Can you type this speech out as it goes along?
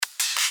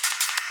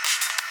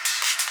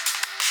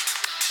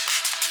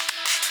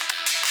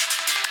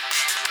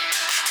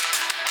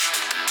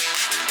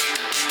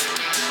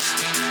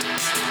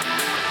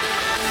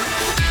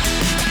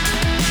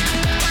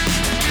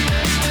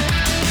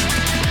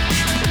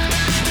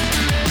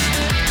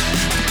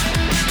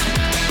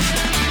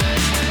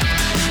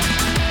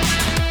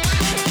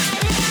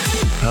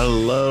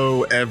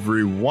Hello,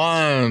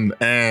 everyone,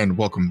 and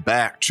welcome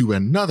back to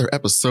another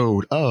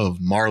episode of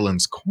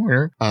Marlon's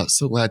Corner.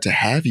 So glad to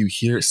have you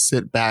here.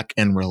 Sit back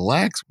and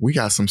relax. We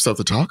got some stuff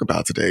to talk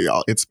about today,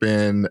 y'all. It's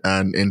been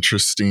an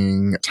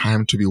interesting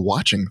time to be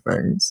watching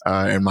things.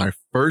 And my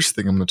first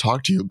thing I'm going to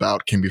talk to you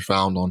about can be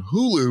found on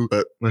Hulu,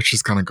 but let's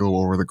just kind of go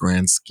over the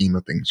grand scheme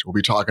of things. We'll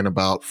be talking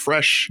about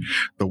Fresh,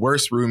 The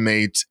Worst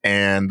Roommate,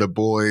 and The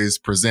Boys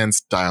Presents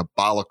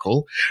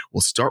Diabolical.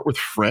 We'll start with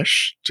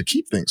Fresh to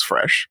keep things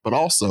fresh, but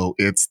also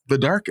it's the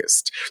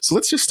darkest. So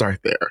let's just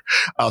start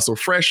there. So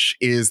Fresh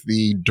is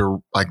the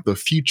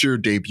future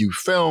debut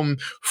film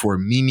for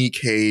Mimi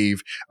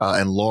Cave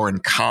and Lauren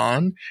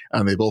Kahn.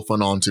 They both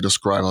went on to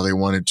describe how they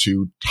wanted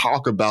to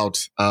talk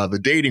about the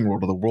dating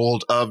world, or the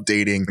world of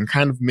dating, and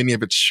kind of many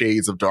of its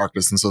shades of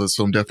darkness. And so this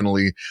film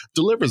definitely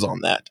delivers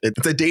on that.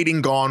 It's a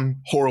dating gone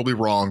horribly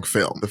wrong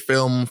film. The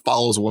film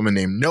follows a woman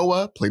named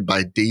Noah, played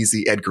by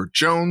Daisy Edgar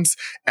Jones,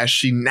 as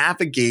she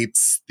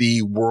navigates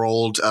the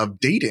world of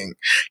dating.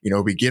 You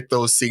know, we get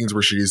those scenes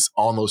where she's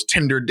on those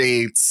Tinder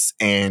dates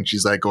and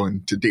she's like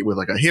going to date with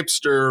like a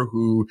hipster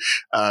who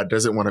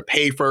doesn't want to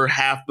pay for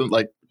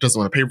doesn't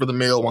want to pay for the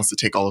meal, wants to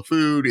take all the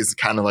food, is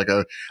kind of like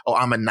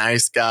I'm a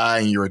nice guy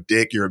and you're a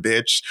dick, you're a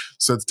bitch.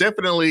 So it's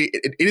definitely,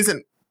 it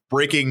isn't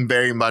breaking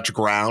very much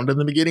ground in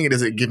the beginning. It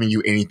isn't giving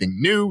you anything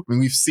new. I mean,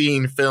 we've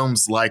seen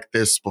films like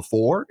this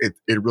before.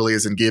 It really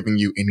isn't giving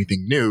you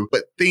anything new,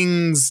 but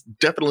things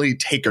definitely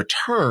take a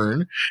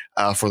turn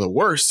for the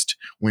worst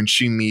when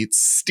she meets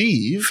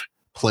Steve,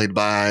 played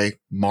by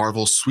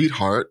Marvel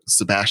sweetheart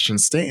Sebastian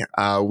Stan.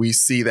 We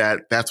see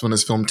that's when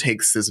this film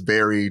takes this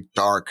very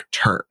dark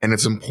turn. And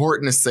it's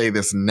important to say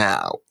this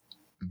now.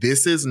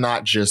 This is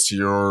not just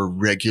your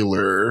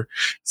regular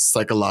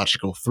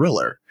psychological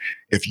thriller.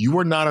 If you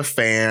are not a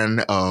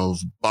fan of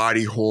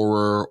body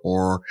horror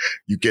or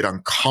you get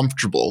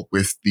uncomfortable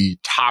with the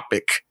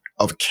topic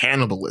of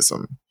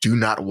cannibalism, do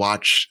not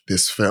watch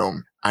this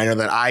film. I know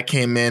that I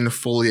came in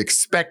fully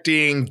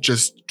expecting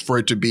just for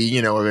it to be,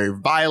 a very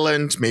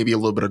violent, maybe a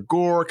little bit of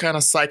gore kind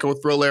of psycho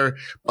thriller,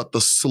 but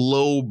the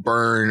slow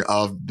burn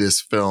of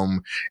this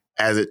film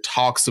as it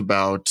talks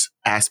about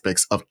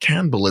aspects of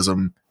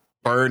cannibalism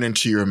burn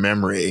into your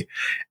memory,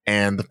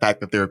 and the fact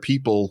that there are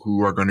people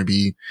who are going to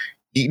be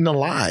eaten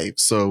alive.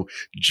 So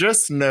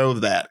just know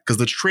that, because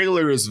the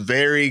trailer is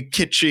very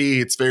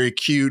kitschy, it's very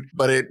cute,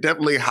 but it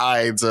definitely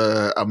hides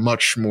a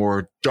much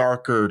more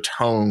darker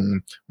tone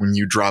when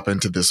you drop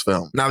into this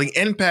film. Now, the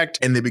impact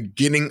in the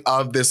beginning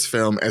of this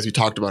film, as we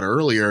talked about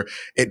earlier,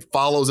 it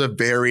follows a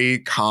very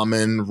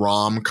common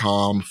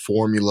rom-com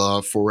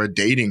formula for a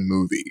dating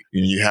movie.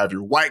 You have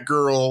your white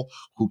girl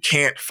who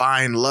can't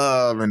find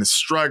love and is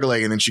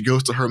struggling, and then she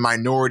goes to her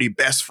minority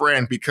best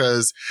friend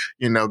because,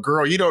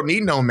 girl, you don't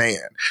need no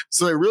man.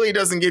 So it really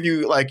doesn't give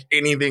you like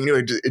anything new.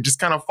 It just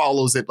kind of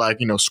follows it like,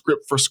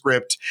 script for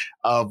script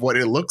of what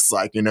it looks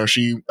like.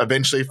 She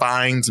eventually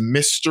finds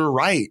Mr.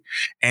 Right,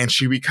 and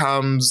she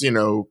becomes,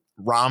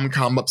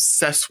 rom-com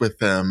obsessed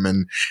with him.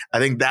 And I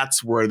think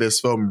that's where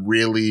this film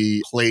really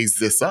plays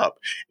this up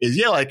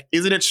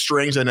isn't it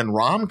strange that in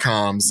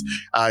rom-coms,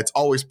 it's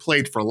always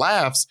played for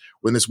laughs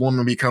when this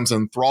woman becomes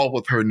enthralled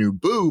with her new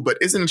boo, but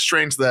isn't it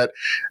strange that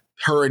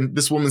her and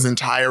this woman's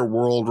entire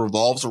world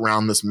revolves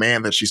around this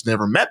man that she's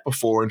never met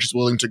before, and she's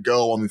willing to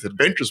go on these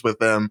adventures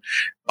with him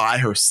by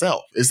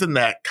herself? Isn't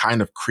that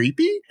kind of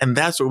creepy? And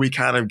that's where we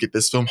kind of get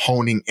this film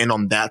honing in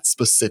on that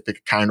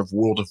specific kind of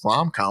world of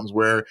rom-coms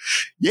where,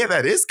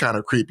 that is kind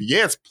of creepy.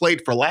 Yeah, it's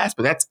played for laughs,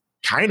 but that's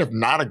kind of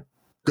not a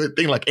good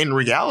thing. Like in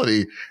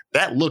reality,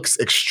 that looks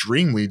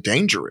extremely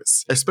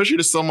dangerous, especially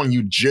to someone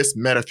you just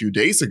met a few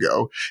days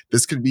ago.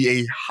 This could be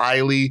a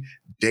highly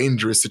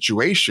dangerous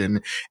situation.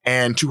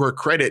 And to her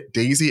credit,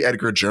 Daisy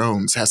Edgar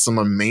Jones has some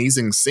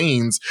amazing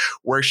scenes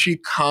where she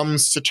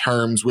comes to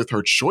terms with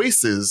her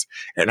choices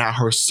and how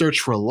her search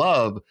for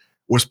love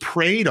was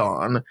preyed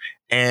on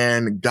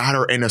and got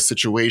her in a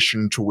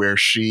situation to where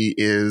she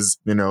is,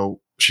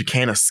 she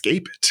can't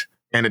escape it.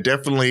 And it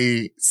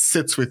definitely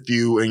sits with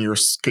you in your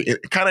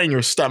kind of in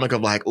your stomach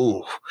of like,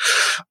 oh,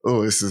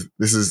 this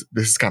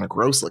is kind of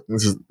gross looking.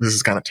 This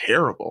is kind of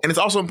terrible. And it's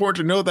also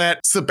important to know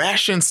that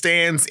Sebastian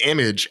Stan's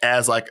image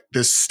as like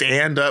this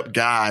stand-up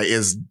guy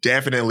is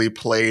definitely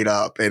played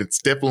up, and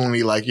it's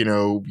definitely like,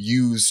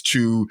 used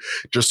to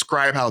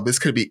describe how this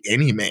could be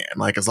any man.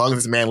 Like as long as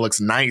this man looks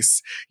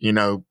nice,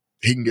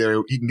 he can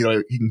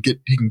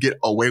get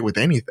away with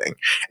anything.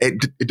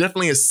 It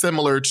definitely is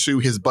similar to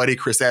his buddy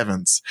Chris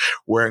Evans,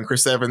 where in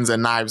Chris Evans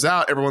and Knives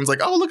Out, everyone's like,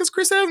 oh, look, it's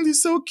Chris Evans,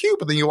 he's so cute.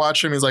 But then you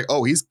watch him, he's like,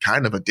 oh, he's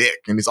kind of a dick,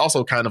 and he's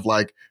also kind of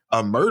like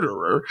a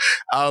murderer.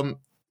 In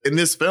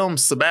this film,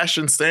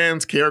 Sebastian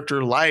Stan's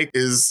character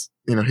is,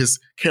 his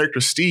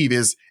character Steve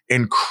is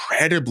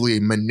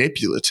incredibly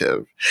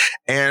manipulative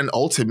and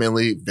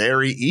ultimately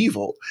very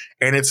evil.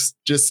 And it's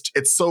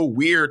so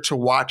weird to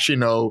watch,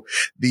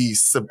 the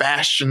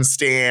Sebastian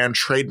Stan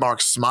trademark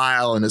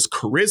smile and his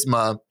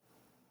charisma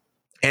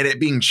and it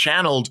being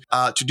channeled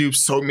to do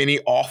so many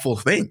awful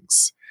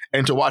things.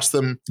 and to watch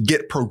them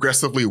get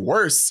progressively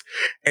worse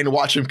and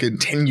watch him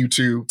continue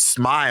to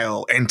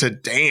smile and to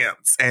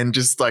dance and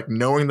just like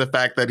knowing the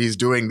fact that he's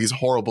doing these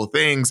horrible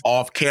things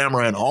off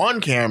camera and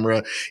on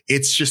camera,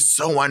 it's just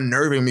so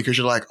unnerving because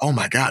you're like, oh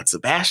my God,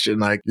 Sebastian,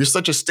 like you're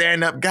such a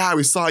stand-up guy.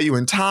 We saw you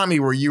in Tommy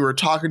where you were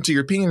talking to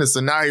your penis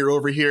and now you're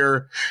over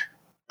here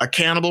a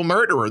cannibal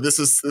murderer. This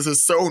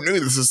is so new.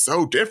 This is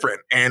so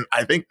different. And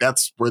I think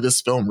that's where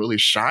this film really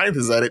shines,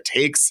 is that it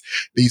takes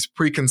these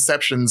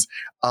preconceptions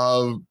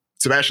of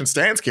Sebastian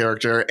Stan's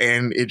character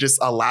and it just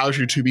allows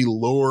you to be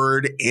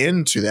lured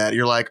into that.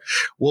 You're like,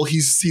 well,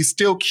 he's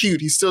still cute.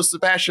 He's still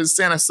Sebastian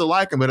Stan. I still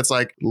like him. But it's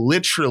like,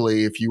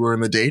 literally, if you were in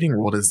the dating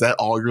world, is that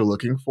all you're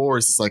looking for?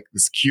 Is this like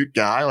this cute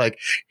guy? Like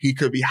he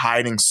could be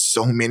hiding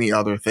so many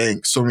other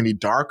things, so many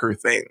darker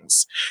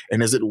things.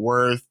 And is it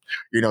worth,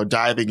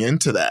 diving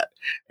into that?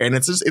 And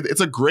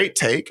it's a great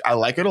take. I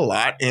like it a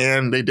lot.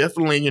 And they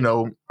definitely,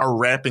 are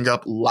ramping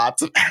up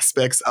lots of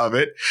aspects of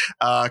it.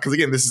 Cause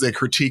again, this is a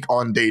critique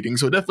on dating.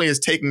 So it definitely is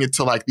taking it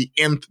to like the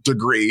nth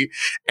degree.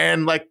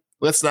 And like,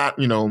 let's not,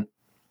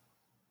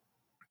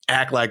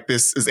 act like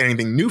this is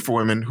anything new for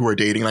women who are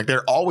dating. Like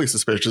they're always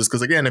suspicious.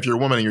 Because again, if you're a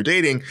woman and you're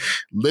dating,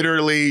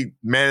 literally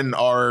men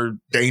are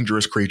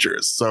dangerous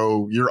creatures.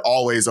 So you're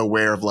always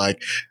aware of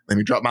like, let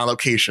me drop my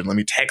location. Let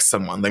me text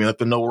someone. Let me let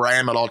them know where I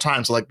am at all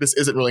times. So like this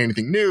isn't really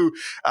anything new,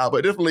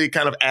 but definitely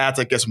kind of adds,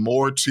 I guess,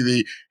 more to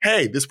the,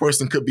 hey, this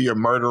person could be a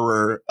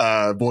murderer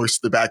voice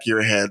to the back of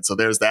your head. So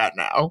there's that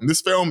now. And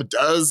this film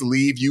does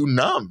leave you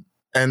numb.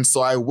 And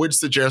so I would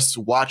suggest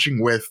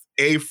watching with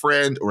a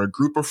friend or a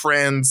group of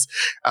friends.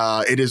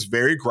 It is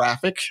very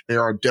graphic.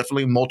 There are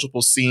definitely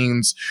multiple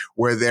scenes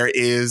where there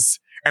is,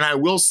 and I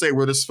will say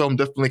where this film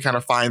definitely kind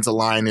of finds a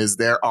line is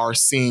there are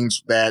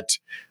scenes that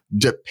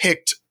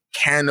depict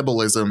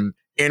cannibalism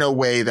in a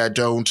way that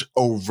don't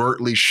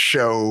overtly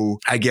show,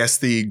 I guess,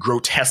 the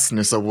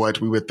grotesqueness of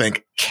what we would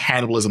think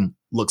cannibalism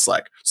looks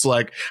like. So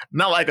like,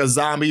 not like a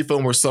zombie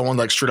film where someone's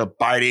like straight up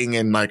biting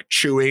and like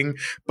chewing,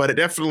 but it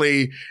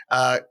definitely,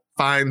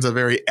 finds a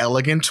very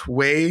elegant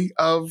way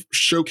of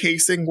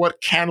showcasing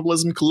what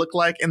cannibalism could look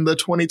like in the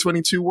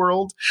 2022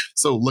 world.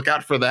 So look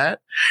out for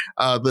that.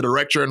 The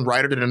director and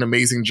writer did an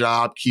amazing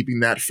job keeping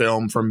that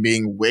film from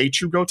being way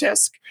too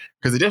grotesque,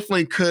 because it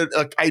definitely could.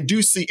 I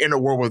do see in a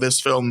world where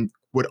this film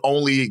would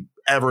only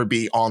ever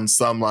be on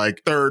some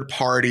like third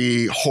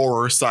party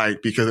horror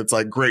site because it's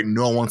like, great,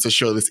 no one wants to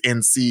show this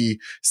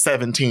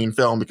NC-17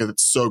 film because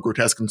it's so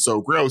grotesque and so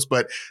gross.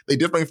 But they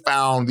definitely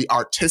found the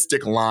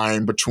artistic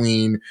line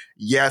between,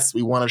 yes,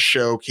 we want to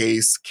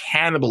showcase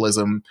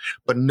cannibalism,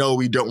 but no,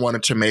 we don't want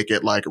it to make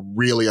it like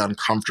really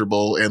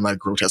uncomfortable and like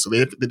grotesque. So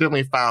they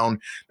definitely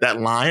found that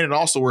line, and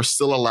also we're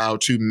still allowed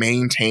to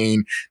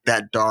maintain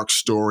that dark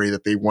story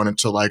that they wanted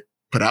to like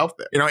put out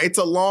there. It's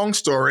a long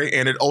story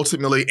and it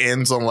ultimately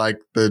ends on like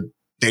the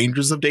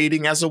dangers of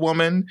dating as a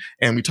woman.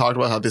 And we talked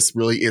about how this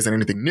really isn't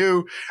anything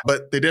new,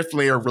 but they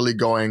definitely are really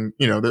going,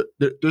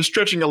 they're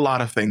stretching a lot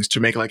of things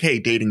to make like, hey,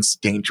 dating's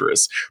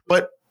dangerous.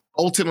 But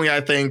ultimately,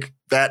 I think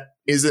that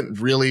isn't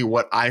really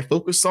what I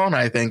focus on.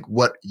 I think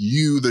what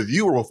you, the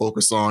viewer, will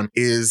focus on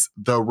is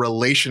the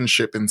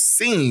relationship and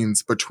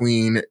scenes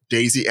between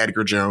Daisy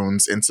Edgar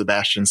Jones and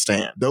Sebastian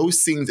Stan.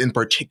 Those scenes in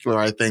particular,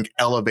 I think,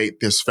 elevate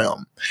this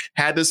film.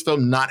 Had this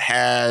film not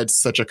had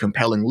such a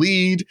compelling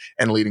lead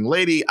and leading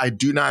lady, I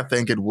do not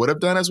think it would have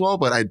done as well.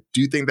 But I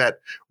do think that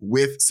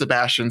with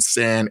Sebastian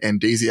Stan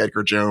and Daisy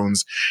Edgar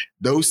Jones,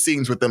 those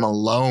scenes with them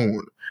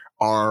alone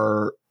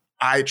are,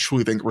 I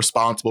truly think,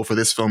 responsible for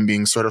this film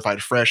being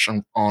certified fresh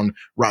on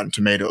Rotten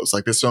Tomatoes.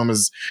 Like this film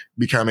is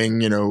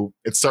becoming,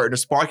 it's starting to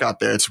spark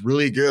out there. It's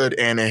really good.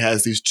 And it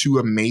has these two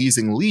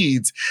amazing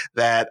leads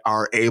that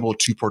are able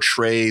to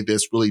portray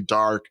this really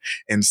dark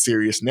and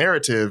serious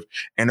narrative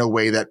in a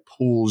way that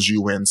pulls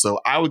you in.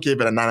 So I would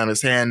give it a 9 out of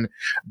 10.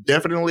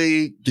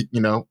 Definitely,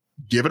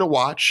 give it a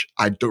watch.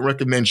 I don't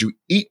recommend you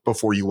eat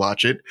before you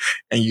watch it,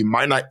 and you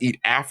might not eat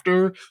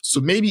after.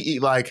 So maybe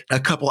eat like a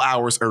couple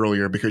hours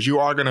earlier, because you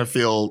are going to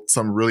feel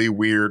some really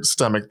weird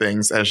stomach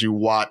things as you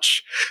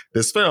watch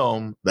this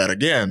film that,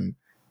 again,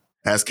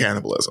 has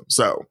cannibalism.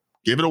 So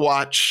give it a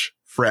watch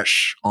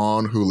fresh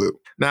on Hulu.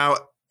 Now,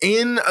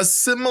 in a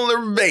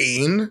similar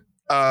vein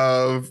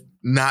of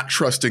not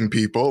trusting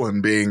people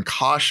and being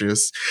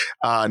cautious,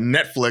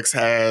 Netflix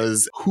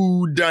has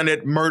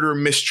whodunit murder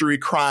mystery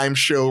crime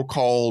show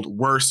called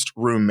Worst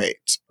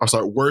Roommate.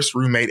 Worst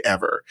Roommate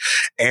Ever.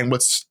 And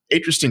what's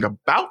interesting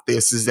about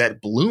this is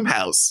that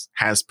Blumhouse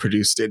has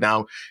produced it.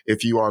 Now,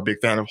 if you are a big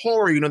fan of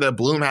horror, you know that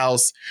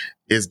Blumhouse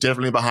is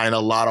definitely behind a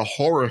lot of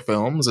horror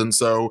films. And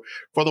so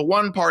for the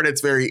one part, it's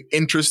very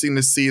interesting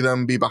to see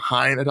them be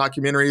behind a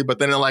documentary, but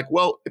then they're like,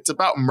 well, it's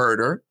about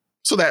murder.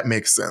 So that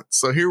makes sense.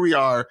 So here we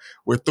are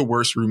with The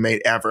Worst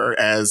Roommate Ever,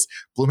 as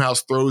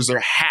Blumhouse throws their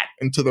hat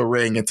into the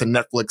ring into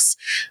Netflix,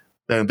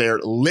 their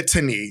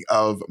litany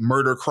of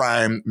murder,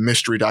 crime,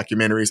 mystery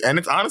documentaries. And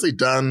it's honestly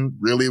done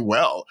really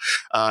well.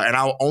 And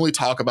I'll only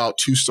talk about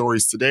 2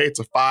 stories today. It's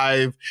a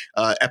 5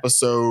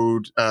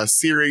 episode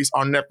series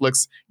on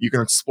Netflix. You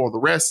can explore the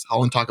rest. I'll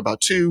only talk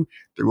about 2.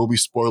 There will be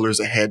spoilers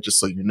ahead, just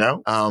so you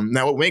know.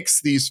 Now, what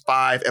makes these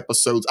 5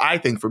 episodes, I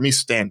think, for me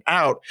stand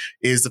out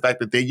is the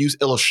fact that they use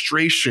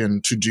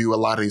illustration to do a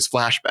lot of these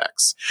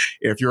flashbacks.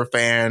 If you're a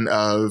fan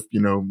of,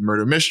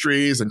 murder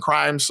mysteries and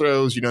crime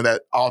shows, you know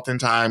that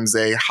oftentimes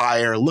they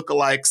hire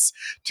lookalikes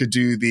to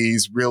do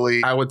these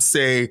really, I would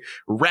say,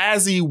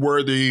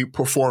 Razzie-worthy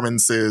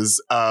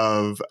performances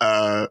of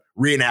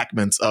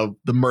reenactments of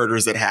the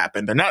murders that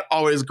happened. They're not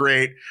always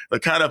great. They're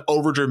kind of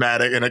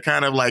overdramatic, and it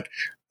kind of like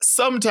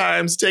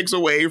sometimes takes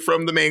away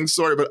from the main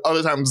story, but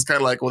other times it's kind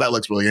of like, well, that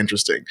looks really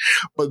interesting.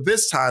 But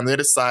this time they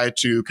decide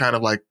to kind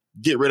of like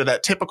get rid of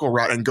that typical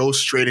route and go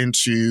straight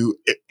into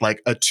like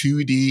a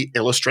 2D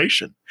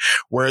illustration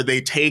where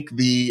they take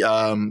the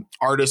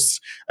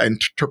artist's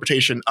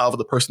interpretation of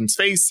the person's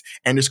face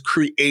and just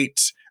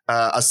create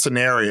a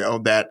scenario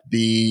that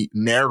the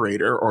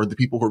narrator or the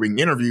people who are being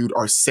interviewed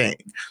are saying.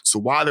 So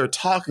while they're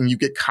talking, you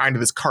get kind of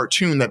this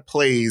cartoon that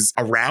plays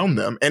around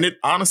them. And it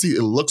honestly,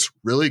 it looks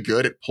really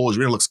good. It pulls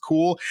you in, it looks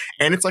cool.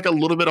 And it's like a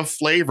little bit of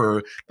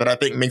flavor that I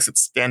think makes it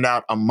stand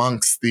out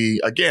amongst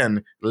the,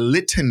 again,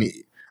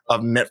 litany of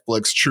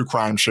Netflix true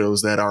crime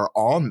shows that are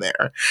on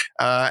there.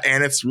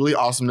 And it's really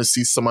awesome to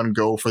see someone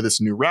go for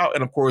this new route.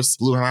 And of course,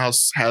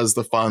 Blumhouse has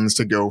the funds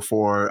to go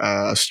for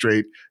a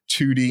straight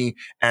 2D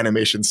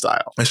animation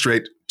style,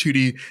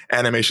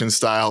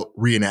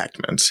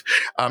 reenactment.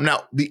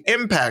 Now, the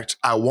impact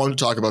I want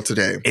to talk about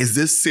today is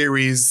this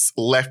series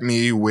left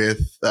me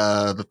with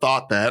the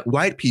thought that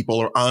white people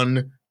are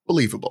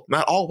unbelievable.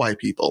 Not all white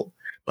people,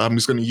 but I'm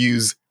just going to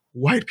use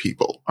white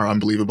people are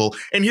unbelievable.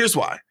 And here's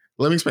why.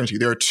 Let me explain to you.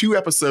 There are 2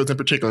 episodes in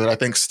particular that I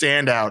think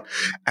stand out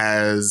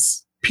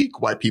as peak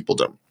white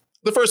peopledom.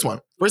 The first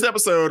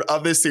episode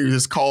of this series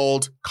is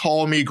called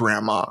Call Me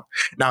Grandma.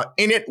 Now,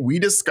 in it, we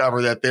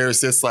discover that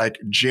there's this like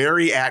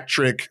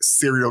geriatric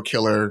serial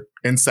killer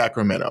in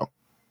Sacramento.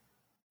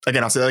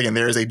 Again, I'll say that again.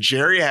 There is a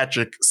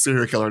geriatric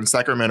serial killer in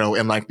Sacramento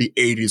in like the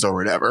 80s or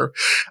whatever.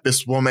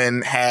 This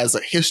woman has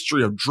a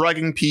history of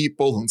drugging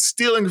people and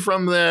stealing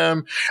from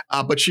them,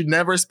 but she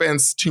never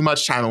spends too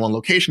much time in one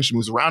location. She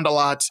moves around a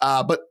lot,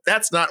 but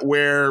that's not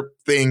where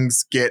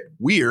things get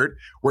weird.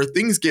 Where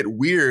things get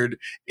weird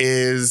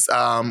is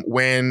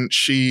when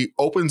she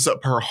opens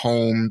up her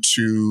home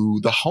to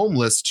the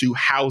homeless to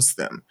house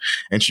them.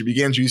 And she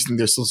begins using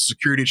their social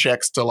security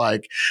checks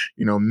to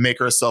make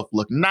herself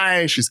look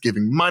nice. She's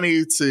giving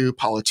money to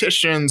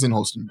politicians and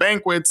hosting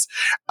banquets.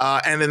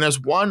 And then there's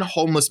one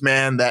homeless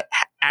man that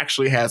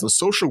actually has a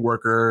social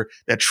worker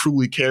that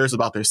truly cares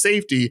about their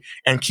safety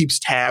and keeps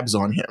tabs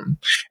on him.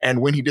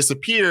 And when he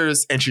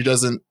disappears and she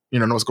doesn't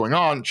know what's going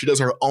on, she does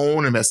her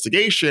own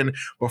investigation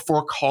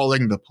before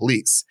calling the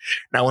police.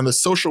 Now, when the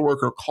social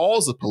worker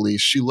calls the police,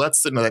 she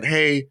lets them know that,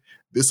 hey,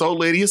 this old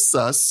lady is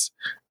sus.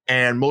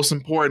 And most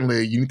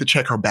importantly, you need to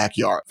check her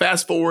backyard.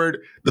 Fast forward,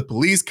 the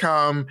police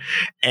come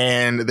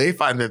and they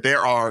find that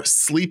there are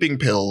sleeping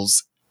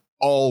pills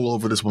all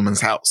over this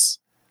woman's house.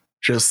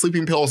 She has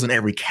sleeping pills in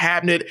every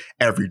cabinet,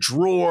 every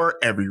drawer,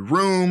 every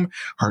room.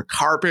 Her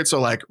carpets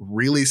are like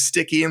really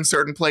sticky in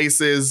certain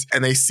places.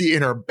 And they see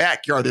in her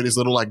backyard that these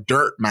little like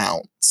dirt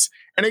mounds.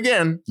 And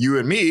again, you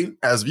and me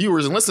as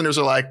viewers and listeners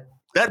are like,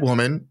 that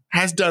woman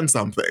has done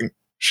something.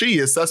 She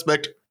is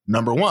suspect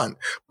number 1,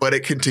 but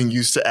it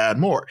continues to add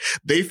more.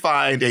 They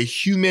find a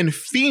human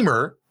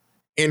femur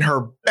in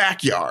her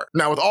backyard.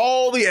 Now, with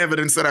all the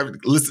evidence that I've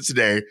listed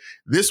today,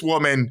 this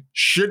woman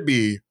should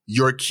be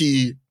your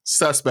key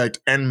suspect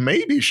and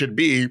maybe should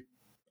be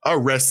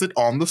arrested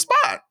on the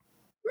spot.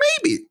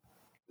 Maybe.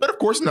 But of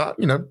course not,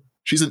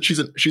 She's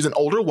an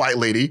older white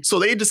lady. So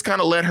they just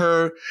kind of let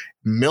her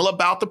mill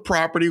about the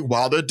property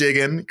while they're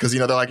digging. Because,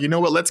 they're like,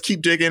 let's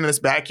keep digging in this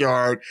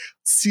backyard.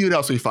 See what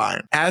else we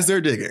find. As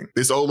they're digging,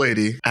 this old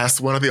lady asks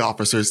one of the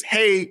officers,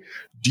 hey,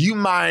 do you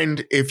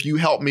mind if you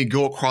help me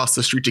go across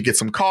the street to get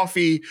some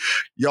coffee?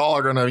 Y'all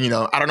are going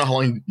to, I don't know how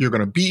long you're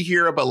going to be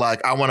here, but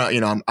I want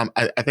to,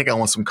 I think I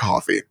want some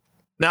coffee.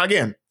 Now,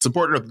 again, it's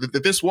important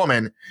that this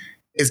woman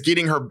is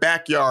getting her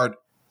backyard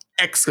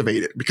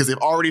excavated because they've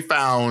already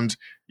found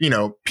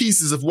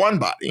pieces of one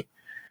body.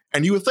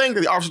 And you would think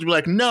that the officer would be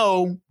like,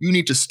 no, you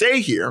need to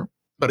stay here.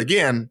 But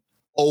again,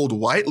 old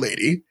white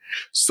lady.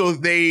 So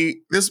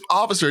this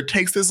officer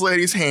takes this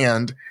lady's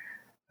hand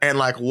and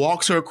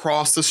walks her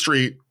across the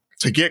street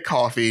to get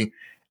coffee.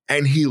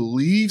 And he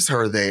leaves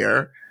her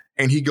there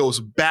and he goes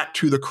back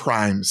to the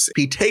crime scene.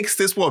 He takes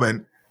this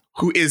woman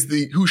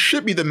who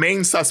should be the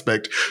main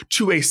suspect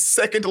to a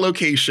second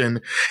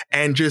location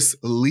and just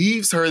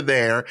leaves her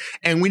there.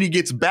 And when he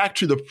gets back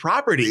to the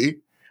property,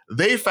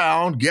 they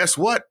found, guess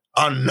what?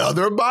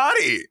 Another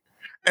body.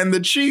 And the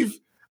chief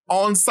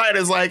on site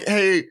is like,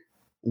 hey,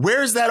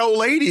 where's that old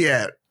lady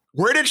at?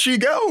 Where did she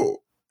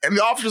go? And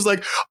the officer's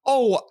like,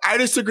 oh, I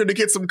just took her to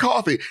get some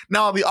coffee.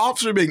 Now, the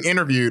officer being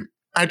interviewed,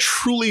 I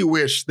truly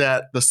wish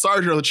that the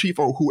sergeant or the chief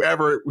or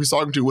whoever we're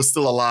talking to was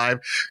still alive.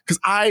 Because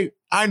I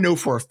know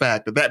for a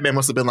fact that man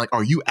must have been like,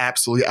 are you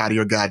absolutely out of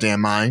your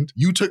goddamn mind?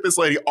 You took this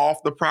lady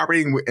off the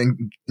property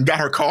and got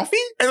her coffee?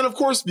 And then, of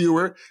course,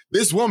 viewer,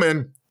 this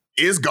woman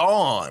is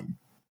gone.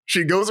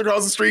 She goes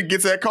across the street,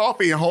 gets that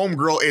coffee, and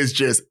homegirl is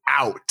just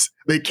out.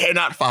 They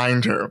cannot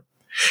find her.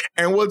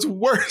 And what's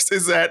worse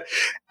is that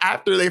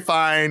after they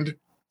find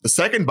the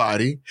second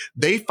body,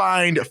 they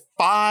find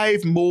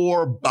 5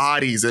 more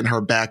bodies in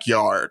her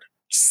backyard,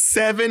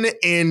 7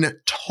 in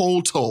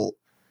total.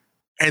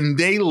 And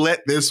they let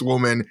this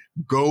woman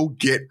go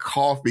get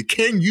coffee.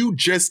 Can you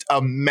just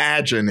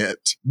imagine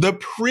it? The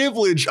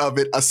privilege of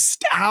it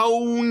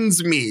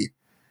astounds me.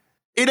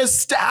 It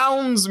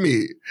astounds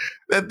me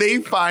that they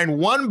find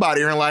one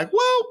body and are like,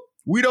 well,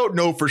 we don't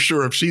know for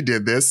sure if she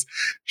did this.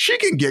 She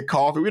can get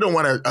coffee. We don't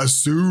want to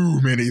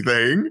assume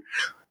anything.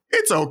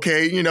 It's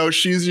okay.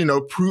 She's,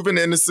 proven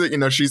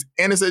innocent. She's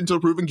innocent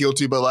until proven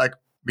guilty, but like,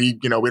 we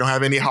don't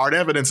have any hard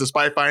evidence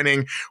despite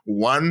finding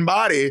one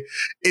body.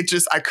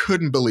 I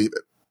couldn't believe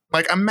it.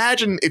 Like,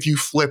 imagine if you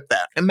flip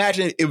that.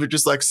 Imagine if it was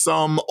just like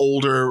some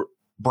older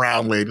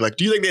brown lady. Like,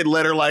 do you think they'd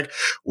let her like,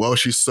 well,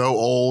 she's so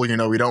old,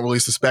 we don't really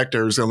suspect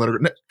her. So let her.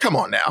 Come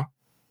on now,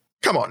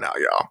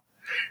 y'all.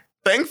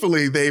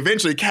 Thankfully, they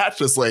eventually catch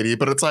this lady,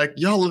 but it's like,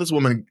 y'all, this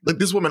woman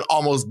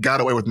almost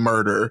got away with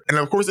murder. And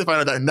of course, they find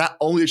out that not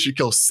only did she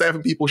kill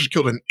 7 people, she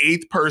killed an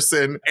 8th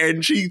person.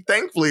 And she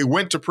thankfully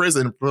went to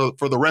prison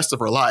for the rest of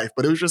her life.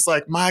 But it was just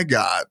like, my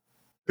God,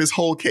 this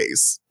whole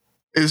case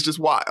is just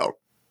wild.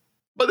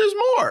 But there's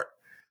more.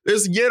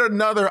 There's yet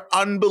another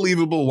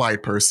unbelievable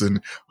white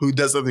person who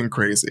does something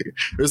crazy.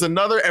 There's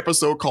another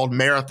episode called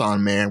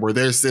Marathon Man, where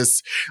there's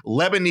this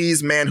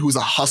Lebanese man who's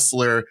a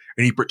hustler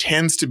and he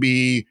pretends to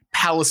be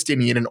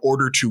Palestinian in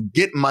order to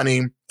get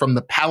money from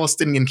the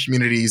Palestinian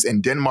communities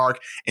in Denmark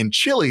and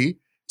Chile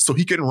so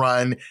he can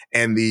run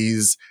in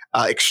these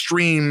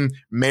extreme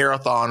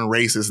marathon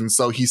races. And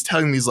so he's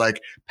telling these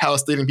like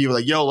Palestinian people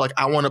like, yo, like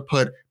I want to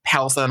put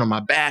Palestine on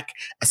my back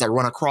as I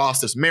run across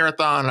this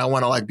marathon. And I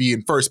want to like be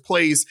in first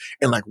place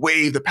and like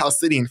wave the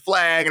Palestinian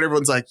flag. And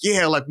everyone's like,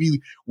 yeah, like we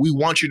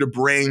want you to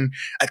bring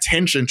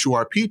attention to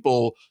our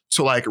people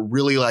to like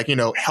really like,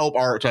 help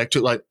our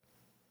to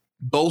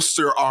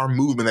bolster our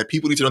movement, that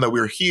people need to know that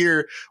we're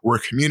here, we're a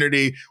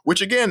community,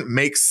 which again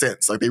makes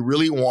sense. Like they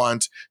really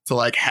want to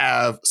like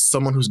have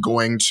someone who's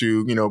going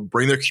to,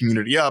 bring their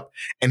community up,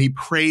 and he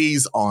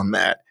preys on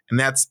that. And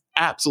that's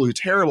absolutely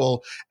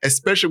terrible,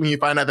 especially when you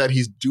find out that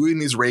he's doing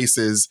these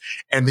races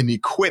and then he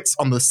quits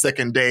on the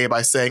second day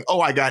by saying,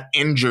 oh, I got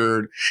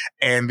injured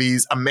and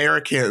these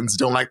Americans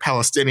don't like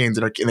Palestinians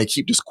and they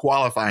keep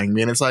disqualifying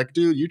me. And it's like,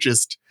 dude, you're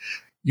just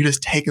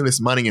taking this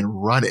money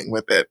and running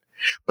with it.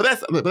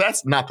 But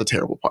that's not the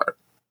terrible part.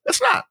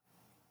 That's not.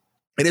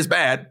 It is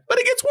bad, but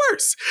it gets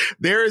worse.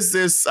 There is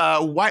this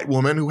white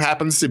woman who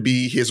happens to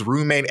be his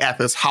roommate at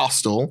this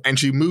hostel, and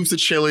she moves to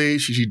Chile.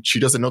 She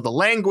doesn't know the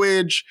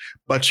language,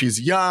 but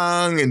she's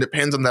young and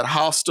depends on that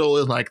hostel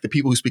and like the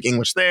people who speak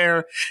English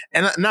there.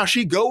 And now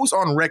she goes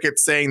on record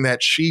saying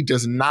that she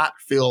does not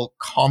feel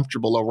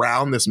comfortable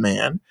around this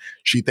man.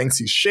 She thinks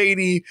he's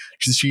shady.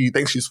 She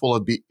thinks he's full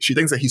of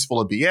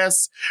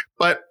BS,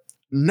 but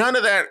none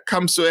of that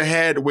comes to a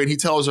head when he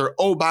tells her,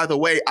 oh, by the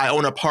way, I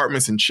own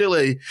apartments in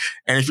Chile.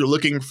 And if you're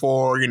looking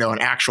for,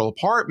 an actual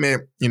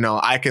apartment,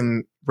 I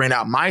can rent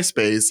out my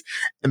space.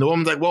 And the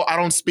woman's like, well, I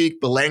don't speak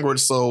the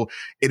language, so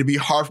it'd be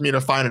hard for me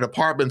to find an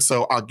apartment.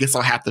 So I guess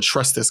I'll have to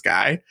trust this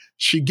guy.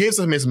 She gives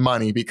him his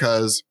money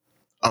because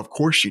of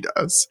course she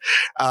does.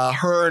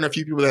 Her and a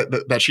few people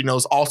that she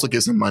knows also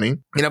gives him money.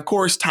 And of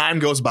course, time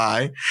goes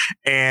by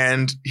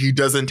and he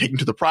doesn't take him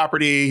to the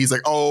property. He's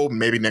like, oh,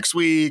 maybe next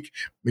week,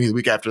 maybe the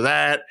week after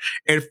that.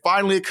 And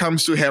finally it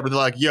comes to a head where they're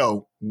like,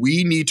 yo,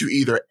 we need to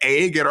either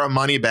A, get our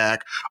money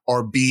back,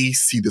 or B,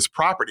 see this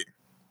property.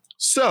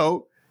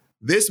 So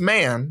this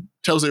man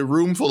tells a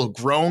room full of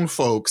grown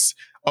folks,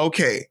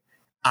 okay,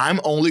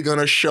 I'm only going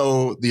to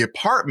show the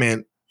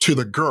apartment to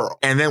the girl.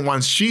 And then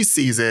once she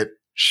sees it,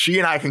 she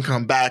and I can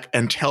come back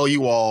and tell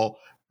you all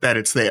that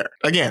it's there.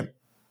 Again,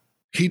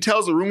 he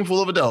tells a room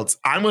full of adults,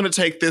 I'm going to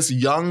take this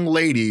young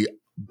lady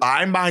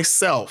by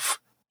myself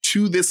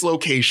to this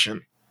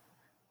location,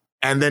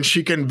 and then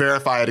she can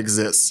verify it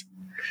exists.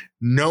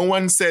 No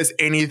one says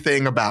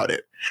anything about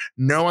it.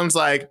 No one's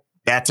like,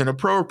 that's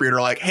inappropriate,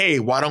 or like, hey,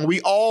 why don't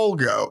we all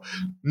go?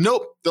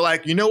 Nope. They're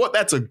like, you know what?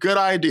 That's a good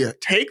idea.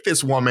 Take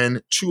this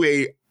woman to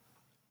a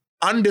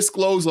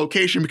undisclosed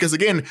location, because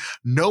again,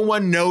 no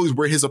one knows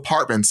where his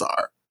apartments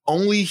are.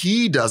 Only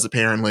he does,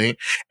 apparently.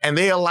 And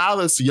they allow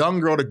this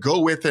young girl to go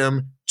with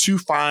him to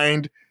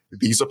find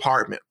these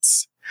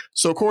apartments.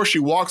 So of course she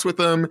walks with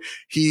him.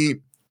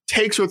 He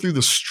takes her through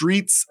the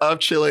streets of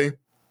Chile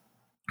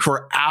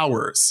for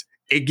hours.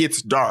 It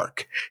gets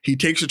dark. He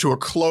takes her to a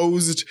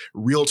closed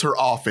realtor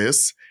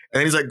office.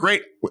 And he's like,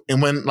 great.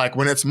 And when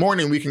it's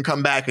morning, we can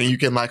come back and you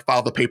can like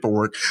file the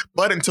paperwork.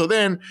 But until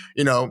then,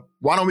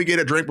 why don't we get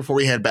a drink before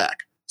we head back?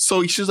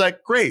 So she's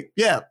like, great.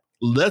 Yeah,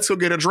 let's go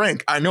get a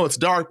drink. I know it's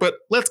dark, but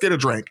let's get a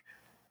drink.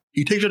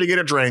 He takes her to get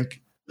a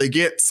drink. They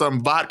get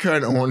some vodka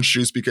and orange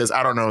juice because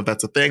I don't know if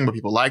that's a thing, but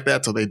people like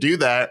that. So they do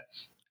that.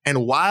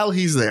 And while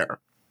he's there,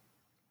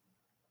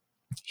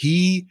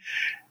 he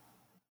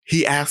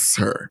asks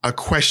her a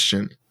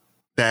question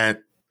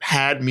that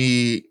had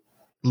me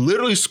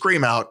literally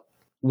scream out,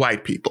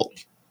 white people.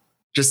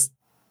 Just,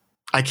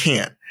 I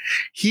can't.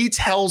 He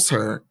tells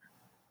her,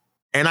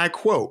 and I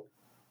quote,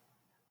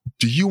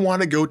 "Do you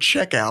want to go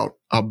check out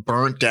a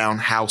burnt down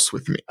house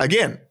with me?"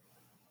 Again,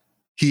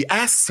 he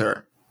asks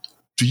her,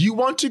 "Do you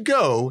want to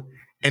go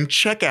and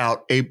check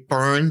out a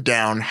burned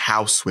down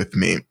house with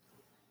me?"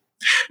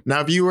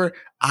 Now, viewer,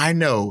 I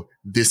know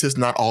this is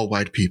not all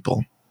white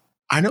people.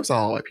 I know it's not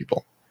all white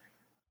people.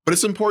 But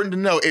it's important to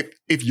know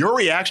if your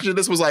reaction to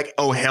this was like,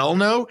 oh, hell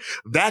no,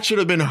 that should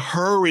have been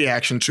her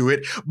reaction to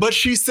it. But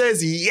she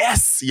says,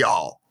 yes,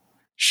 y'all.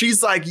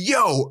 She's like,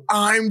 yo,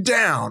 I'm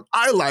down.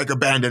 I like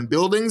abandoned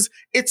buildings.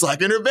 It's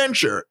like an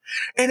adventure.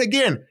 And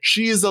again,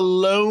 she is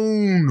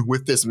alone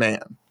with this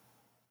man.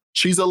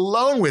 She's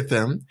alone with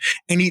him,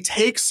 and he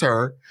takes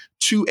her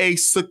to a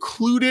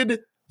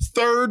secluded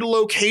third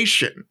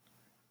location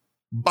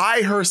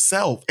by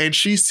herself, and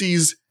she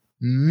sees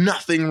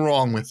nothing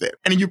wrong with it.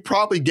 And you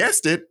probably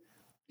guessed it,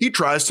 he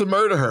tries to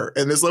murder her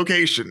in this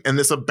location, in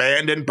this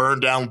abandoned,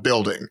 burned down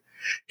building.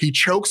 He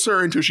chokes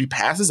her until she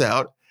passes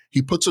out.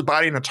 He puts her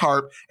body in a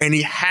tarp, and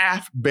he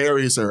half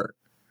buries her.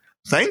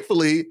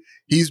 Thankfully,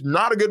 he's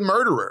not a good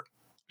murderer.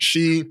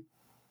 She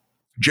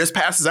just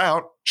passes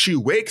out. She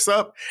wakes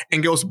up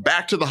and goes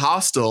back to the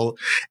hostel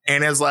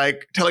and is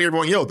like telling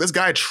everyone, yo, this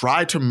guy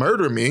tried to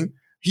murder me.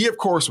 He, of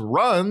course,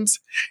 runs.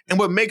 And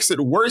what makes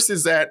it worse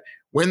is that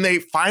when they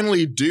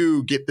finally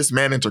do get this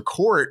man into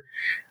court,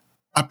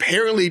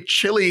 apparently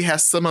Chile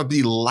has some of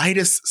the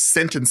lightest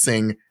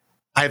sentencing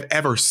I've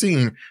ever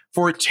seen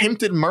for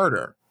attempted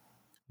murder.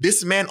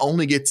 This man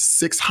only gets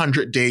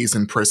 600 days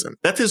in prison.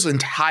 That's his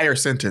entire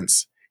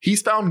sentence.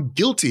 He's found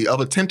guilty of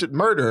attempted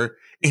murder,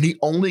 and he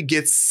only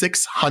gets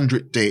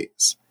 600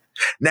 days.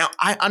 Now,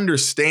 I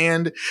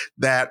understand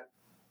that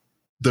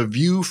the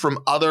view from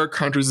other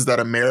countries is that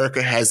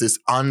America has this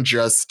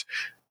unjust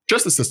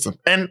justice system.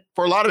 And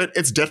for a lot of it,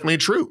 it's definitely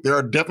true. There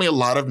are definitely a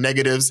lot of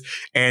negatives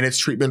and its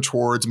treatment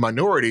towards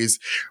minorities.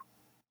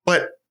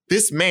 But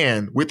this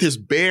man, with his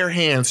bare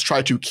hands,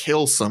 tried to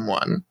kill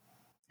someone,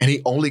 and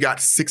he only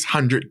got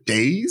 600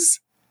 days,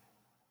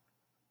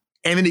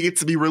 and then he gets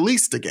to be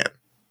released again.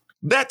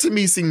 That to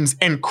me seems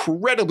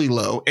incredibly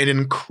low and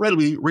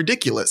incredibly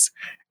ridiculous.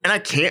 And I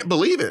can't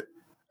believe it.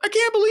 I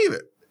can't believe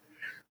it.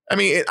 I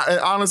mean, it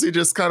honestly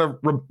just kind of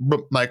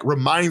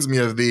reminds me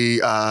of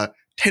the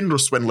Tinder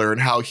swindler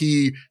and how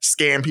he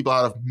scammed people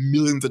out of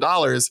millions of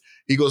dollars.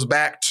 He goes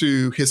back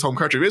to his home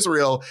country of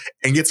Israel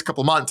and gets a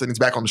couple months and he's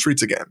back on the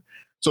streets again.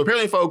 So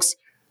apparently, folks,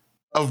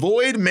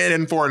 avoid men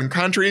in foreign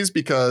countries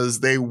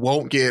because they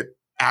won't get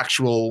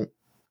actual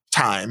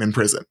time in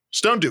prison.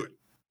 Just don't do it.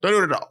 Don't do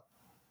it at all.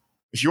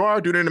 If you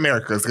are, do it in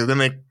America because then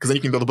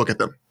you can build a book at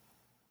them.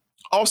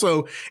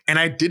 Also, and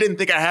I didn't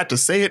think I had to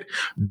say it,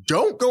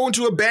 don't go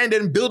into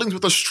abandoned buildings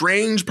with a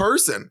strange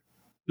person.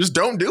 Just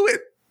don't do it.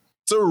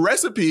 It's a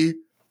recipe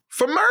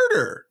for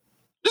murder.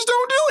 Just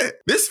don't do it.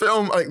 This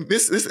film, like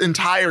this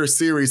entire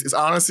series is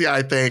honestly,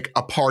 I think,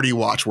 a party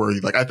watch worthy.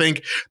 Like, I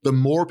think the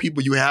more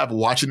people you have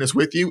watching this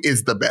with you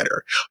is the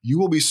better. You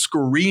will be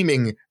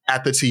screaming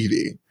at the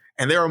TV.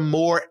 And there are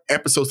more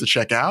episodes to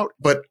check out,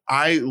 but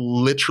I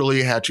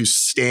literally had to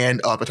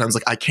stand up at times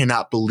like, I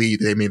cannot believe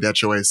they made that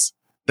choice.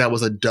 That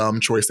was a dumb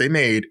choice they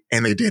made,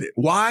 and they did it.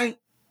 Why?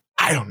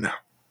 I don't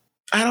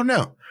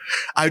know.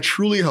 I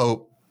truly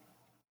hope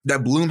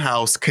that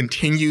Blumhouse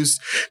continues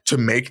to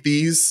make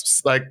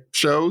these like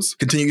shows,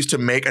 continues to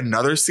make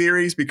another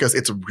series because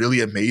it's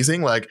really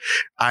amazing. Like,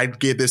 I'd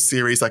give this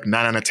series like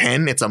 9 out of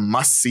 10. It's a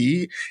must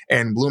see.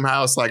 And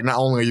Blumhouse, like, not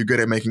only are you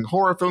good at making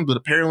horror films, but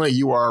apparently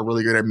you are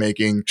really good at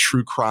making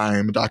true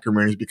crime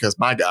documentaries because,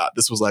 my God,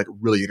 this was like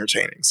really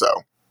entertaining. So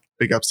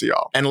big ups to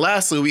y'all. And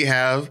lastly, we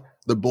have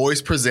The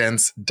Boys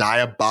presents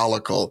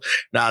Diabolical.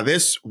 Now,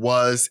 this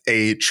was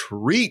a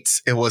treat.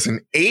 It was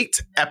an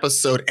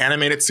 8-episode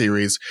animated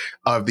series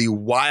of the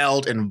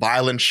wild and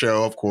violent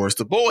show, of course,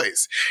 The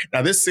Boys.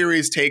 Now, this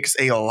series takes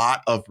a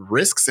lot of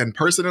risks, and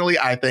personally,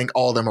 I think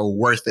all of them are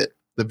worth it.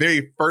 The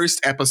very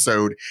first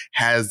episode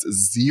has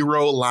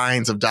 0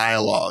 lines of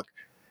dialogue.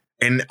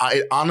 And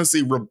I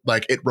honestly,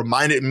 it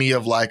reminded me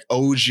of like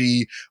OG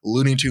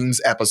Looney Tunes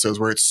episodes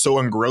where it's so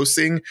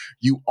engrossing,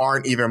 you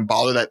aren't even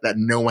bothered that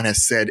no one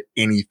has said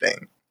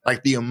anything.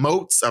 Like the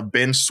emotes of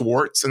Ben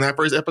Schwartz in that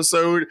first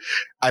episode,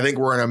 I think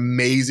were an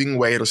amazing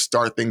way to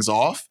start things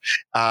off.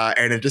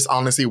 And it just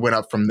honestly went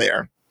up from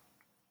there.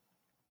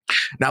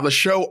 Now, the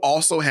show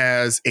also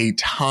has a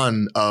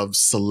ton of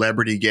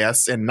celebrity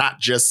guests and not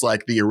just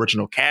like the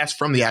original cast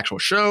from the actual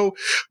show.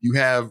 You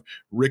have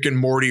Rick and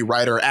Morty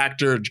writer,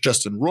 actor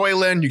Justin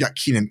Roiland. You got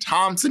Kenan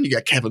Thompson. You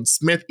got Kevin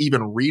Smith,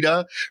 even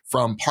Rita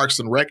from Parks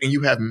and Rec. And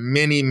you have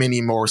many, many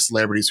more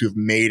celebrities who have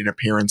made an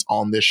appearance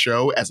on this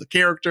show as a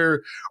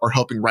character or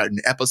helping write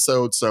an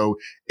episode. So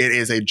it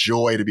is a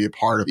joy to be a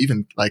part of.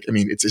 Even like, I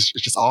mean, it's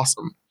just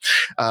awesome.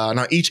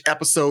 Now, each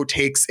episode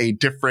takes a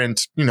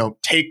different,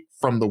 take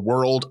from the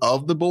world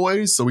of The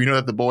Boys. So we know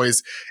that The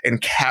Boys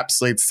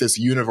encapsulates this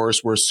universe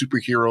where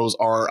superheroes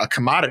are a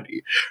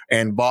commodity,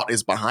 and Vought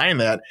is behind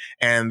that.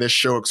 And this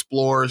show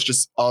explores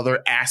just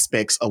other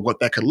aspects of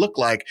what that could look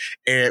like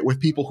with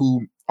people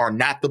who are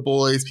not the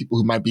boys, people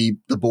who might be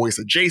the boys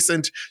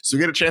adjacent. So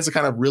we get a chance to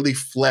kind of really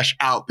flesh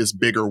out this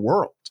bigger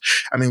world.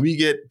 I mean, we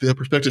get the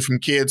perspective from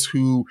kids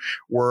who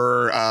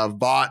were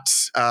Vought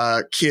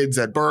kids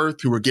at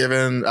birth, who were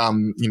given,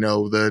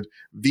 the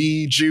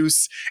V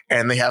juice,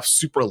 and they have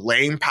super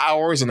lame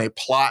powers, and they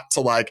plot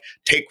to like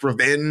take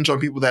revenge on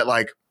people that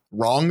like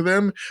wrong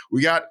them.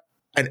 We got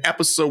an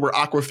episode where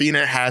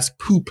Awkwafina has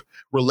poop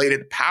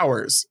related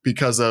powers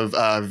because of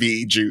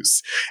V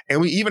juice. And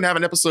we even have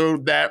an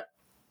episode that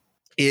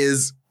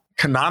is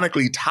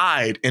canonically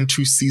tied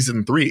into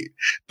season 3.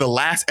 The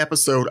last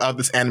episode of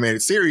this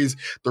animated series,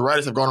 the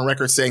writers have gone on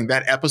record saying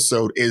that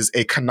episode is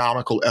a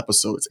canonical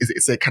episode.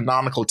 It's a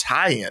canonical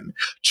tie-in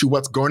to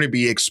what's going to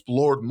be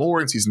explored more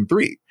in season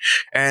 3.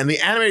 And the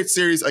animated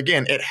series,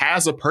 again, it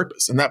has a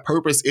purpose, and that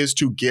purpose is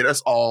to get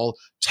us all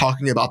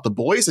talking about the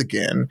boys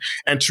again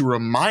and to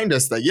remind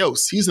us that,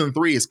 season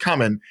 3 is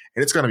coming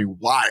and it's going to be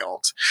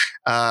wild.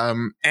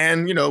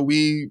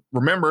 We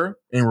remember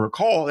and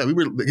recall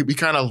that we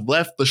kind of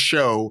left the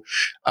show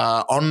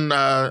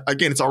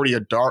again, it's already a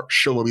dark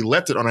show, but we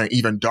left it on an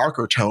even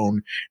darker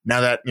tone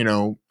now that,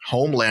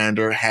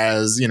 Homelander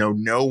has,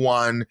 no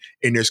one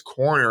in his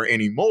corner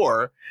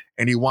anymore,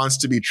 and he wants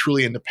to be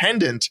truly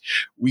independent.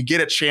 We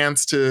get a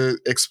chance to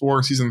explore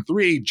in season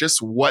 3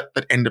 just what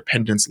that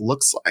independence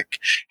looks like.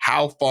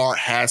 How far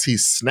has he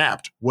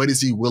snapped? What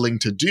is he willing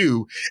to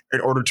do in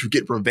order to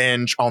get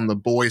revenge on the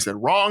boys that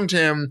wronged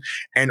him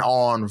and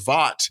on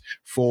Vought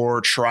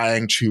for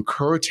trying to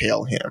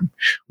curtail him?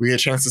 We get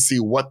a chance to see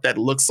what that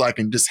looks like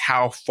and just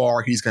how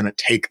far he's going to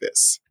take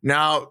this.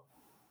 Now,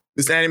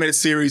 this animated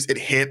series, it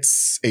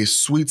hits a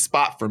sweet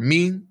spot for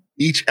me.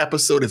 Each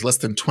episode is less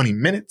than 20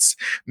 minutes,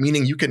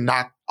 meaning you can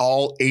knock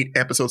all 8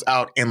 episodes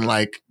out in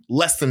like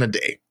less than a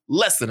day.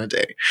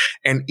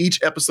 And each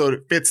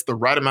episode fits the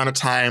right amount of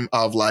time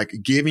of like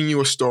giving you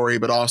a story,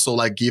 but also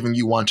like giving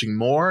you wanting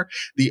more.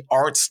 The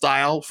art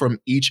style from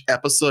each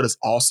episode is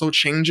also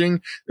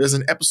changing. There's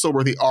an episode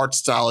where the art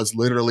style is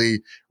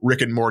literally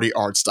Rick and Morty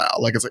art style.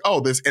 Like it's like,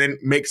 and it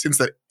makes sense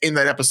that in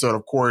that episode,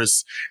 of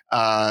course,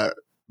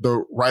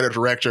 the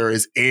writer-director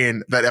is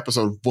in that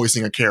episode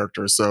voicing a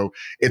character. So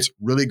it's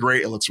really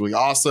great. It looks really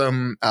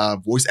awesome.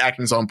 Voice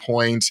acting is on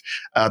point.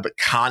 The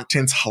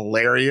content's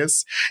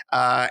hilarious.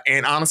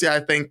 And honestly, I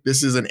think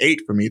this is an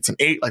 8 for me. It's an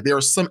 8. Like there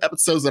are some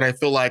episodes that I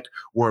feel like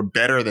were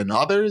better than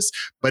others,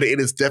 but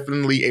it is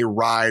definitely a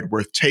ride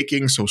worth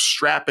taking. So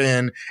strap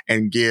in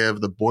and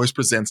give The Boys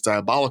Presents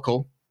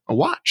Diabolical a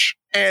watch.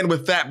 And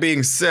with that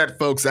being said,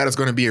 folks, that is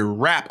going to be a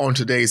wrap on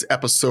today's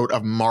episode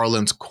of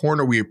Marlon's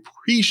Corner. We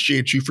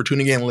appreciate you for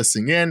tuning in and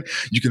listening in.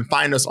 You can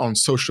find us on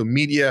social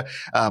media,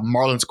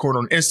 Marlon's Corner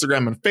on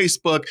Instagram and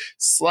Facebook.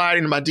 Slide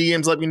into my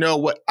DMs, let me know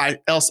what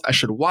else I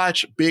should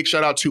watch. Big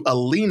shout out to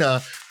Alina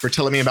for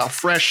telling me about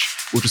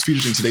Fresh, which was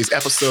featured in today's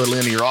episode.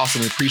 Alina, you're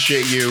awesome. We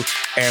appreciate you.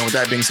 And with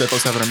that being said,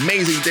 folks, have an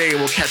amazing day.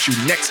 We'll catch you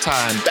next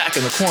time back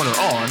in the corner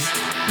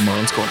on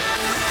Marlon's Corner.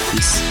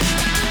 Peace.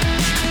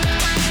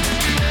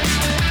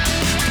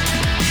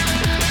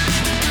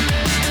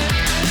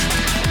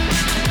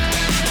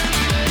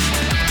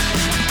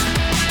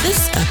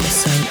 This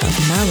episode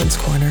of Marlon's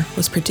Corner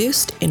was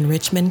produced in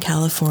Richmond,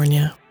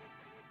 California.